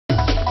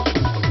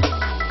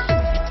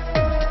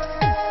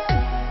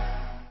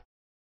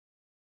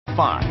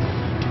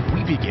5.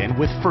 We begin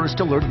with first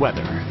alert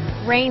weather.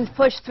 Rains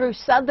pushed through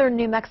southern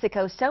New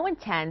Mexico so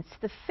intense,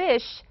 this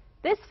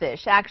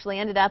fish actually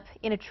ended up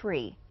in a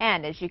tree.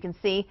 And as you can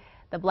see,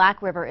 the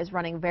Black River is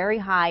running very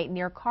high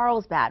near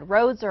Carlsbad.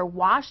 Roads are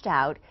washed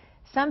out.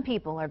 Some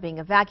people are being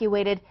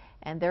evacuated,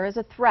 and there is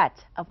a threat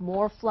of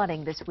more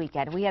flooding this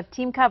weekend. We have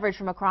team coverage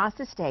from across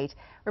the state.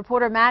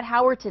 Reporter Matt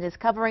Howerton is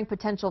covering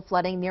potential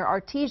flooding near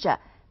Artesia.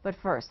 But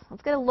first,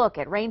 let's get a look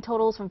at rain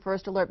totals from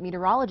First Alert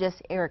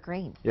meteorologist Eric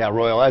Green. Yeah,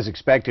 Royal, as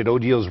expected,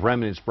 Odil's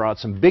remnants brought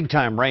some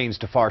big-time rains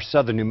to far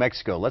southern New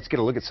Mexico. Let's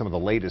get a look at some of the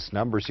latest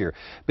numbers here.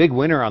 Big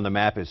winner on the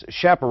map is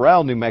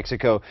Chaparral, New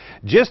Mexico.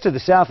 Just to the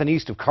south and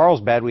east of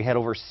Carlsbad, we had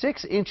over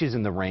 6 inches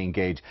in the rain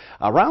gauge.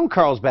 Around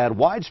Carlsbad,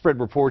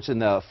 widespread reports in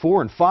the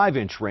 4 and 5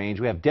 inch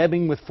range. We have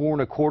Debbing with 4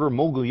 1/4,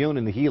 Mogollon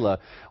and the Gila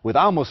with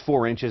almost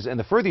 4 inches. And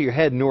the further you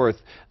head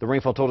north, the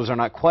rainfall totals are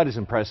not quite as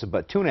impressive,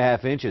 but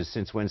 2.5 inches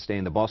since Wednesday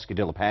in the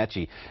Bosque-de-la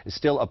Apache is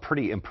still a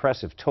pretty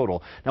impressive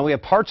total. Now we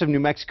have parts of New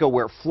Mexico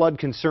where flood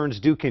concerns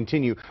do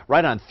continue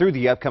right on through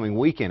the upcoming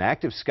weekend.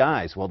 Active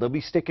skies, well, they'll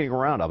be sticking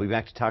around. I'll be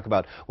back to talk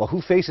about, well,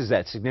 who faces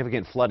that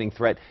significant flooding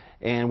threat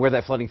and where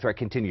that flooding threat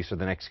continues for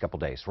the next couple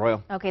days.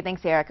 Royal? Okay,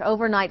 thanks, Eric.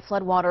 Overnight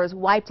floodwaters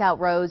wiped out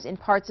roads in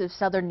parts of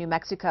southern New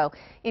Mexico.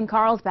 In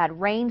Carlsbad,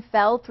 rain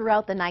fell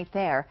throughout the night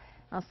there.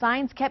 Now,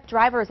 signs kept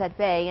drivers at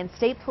bay, and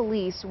state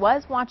police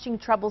was watching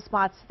trouble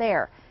spots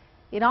there.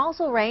 It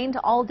also rained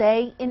all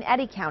day in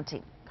Eddy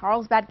County.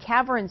 Carlsbad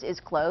Caverns is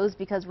closed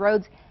because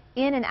roads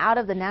in and out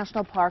of the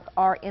national park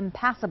are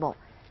impassable.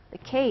 The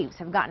caves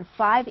have gotten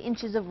 5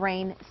 inches of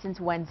rain since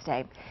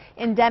Wednesday.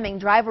 In Deming,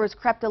 drivers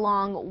crept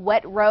along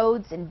wet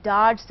roads and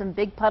dodged some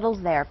big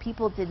puddles there.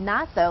 People did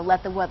not, though,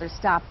 let the weather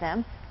stop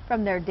them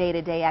from their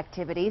day-to-day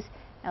activities.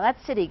 Now, that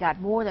city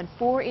got more than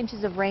 4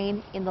 inches of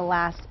rain in the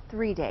last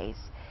 3 days.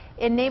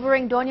 In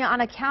neighboring Doña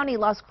Ana County,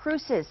 Las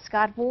Cruces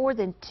got more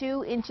than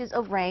 2 inches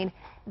of rain,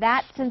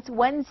 that since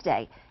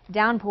Wednesday.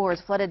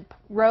 Downpours flooded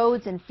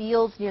roads and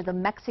fields near the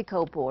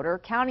Mexico border.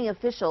 County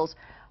officials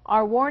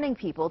are warning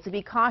people to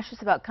be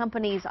cautious about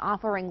companies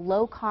offering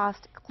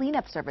low-cost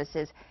cleanup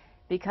services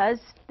because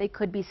they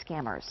could be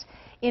scammers.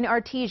 In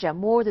Artesia,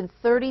 more than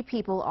 30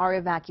 people are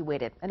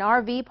evacuated. An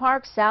RV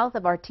park south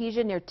of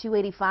Artesia near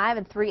 285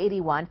 and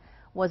 381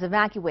 was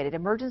evacuated.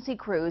 Emergency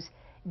crews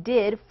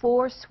did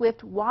 4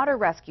 swift water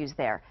rescues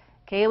there.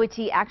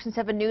 KOAT Action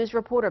 7 News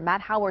reporter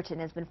Matt Howerton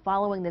has been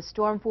following this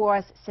storm for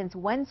us since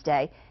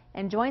Wednesday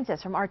and joins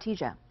us from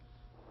Artesia.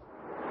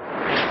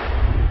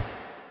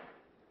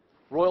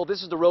 Royal,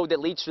 this is the road that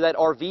leads to that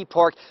RV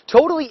park.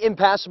 Totally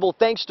impassable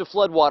thanks to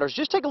floodwaters.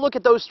 Just take a look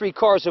at those 3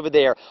 cars over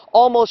there,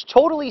 almost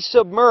totally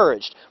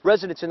submerged.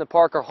 Residents in the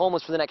park are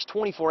homeless for the next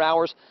 24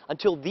 hours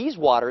until these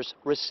waters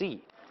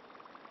recede.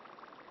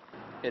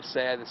 It's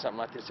sad that something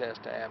like this has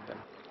to happen.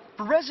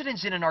 For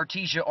residents in an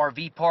Artesia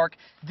RV park,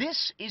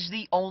 this is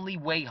the only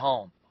way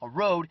home. A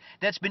road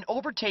that's been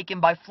overtaken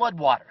by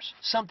floodwaters,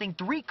 something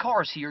 3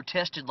 cars here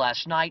tested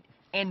last night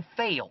and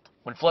failed.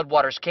 When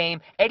floodwaters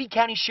came, Eddy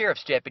County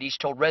Sheriff's deputies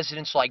told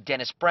residents like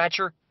Dennis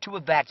Bratcher to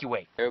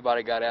evacuate.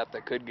 Everybody got out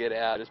that could get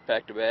out, just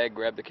packed a bag,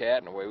 grabbed the cat,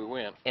 and away we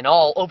went. In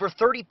all, over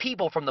 30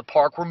 people from the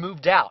park were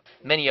moved out.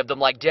 Many of them,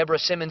 like Deborah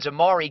Simmons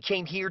Amari,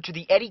 came here to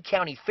the Eddy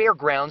County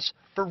Fairgrounds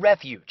for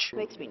refuge. It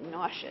makes me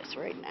nauseous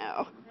right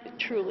now. It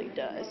truly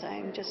does.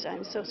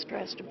 I'm so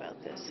stressed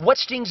about this. What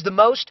stings the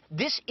most?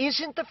 This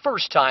isn't the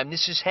first time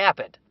this has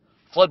happened.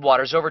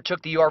 Floodwaters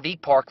overtook the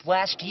RV park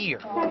last year.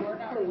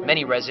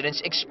 Many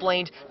residents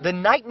explained the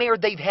nightmare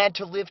they've had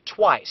to live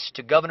twice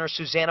to Governor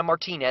Susana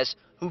Martinez,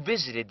 who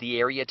visited the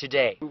area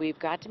today. We've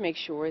got to make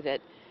sure that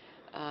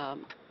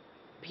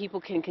people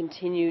can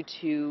continue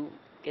to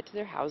get to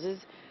their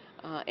houses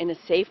in a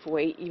safe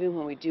way, even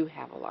when we do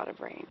have a lot of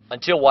rain.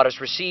 Until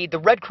waters recede, the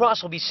Red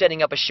Cross will be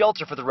setting up a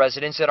shelter for the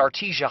residents at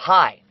Artesia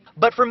High.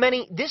 But for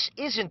many, this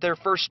isn't their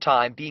first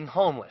time being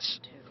homeless.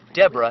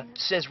 Deborah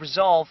says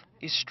resolve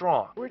is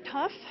strong. We're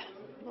tough.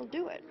 We'll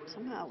do it.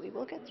 Somehow we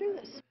will get through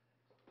this.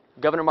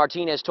 Governor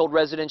Martinez told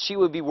residents she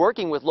would be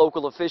working with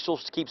local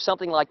officials to keep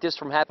something like this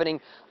from happening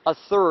a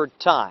 3rd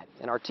time.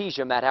 In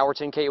Artesia, Matt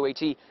Howerton,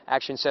 KOAT,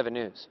 Action 7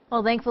 News.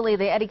 Well, thankfully,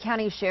 the Eddy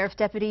County Sheriff's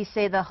deputies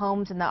say the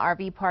homes in the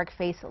RV park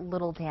face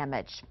little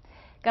damage.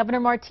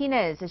 Governor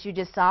Martinez, as you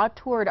just saw,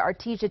 toured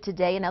Artesia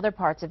today and other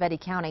parts of Eddy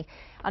County.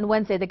 On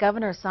Wednesday, the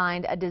governor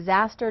signed a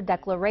disaster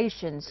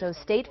declaration so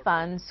state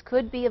funds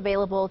could be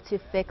available to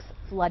fix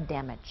flood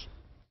damage.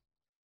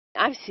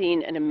 I've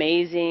seen an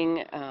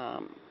amazing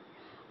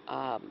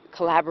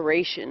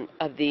collaboration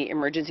of the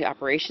Emergency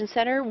Operations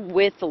Center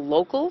with the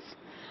locals.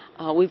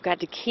 We've got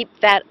to keep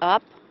that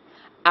up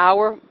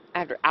hour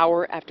after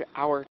hour after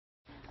hour.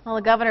 Well,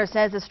 the governor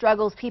says the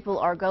struggles people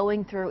are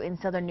going through in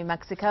southern New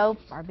Mexico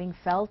are being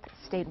felt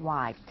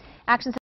statewide. Action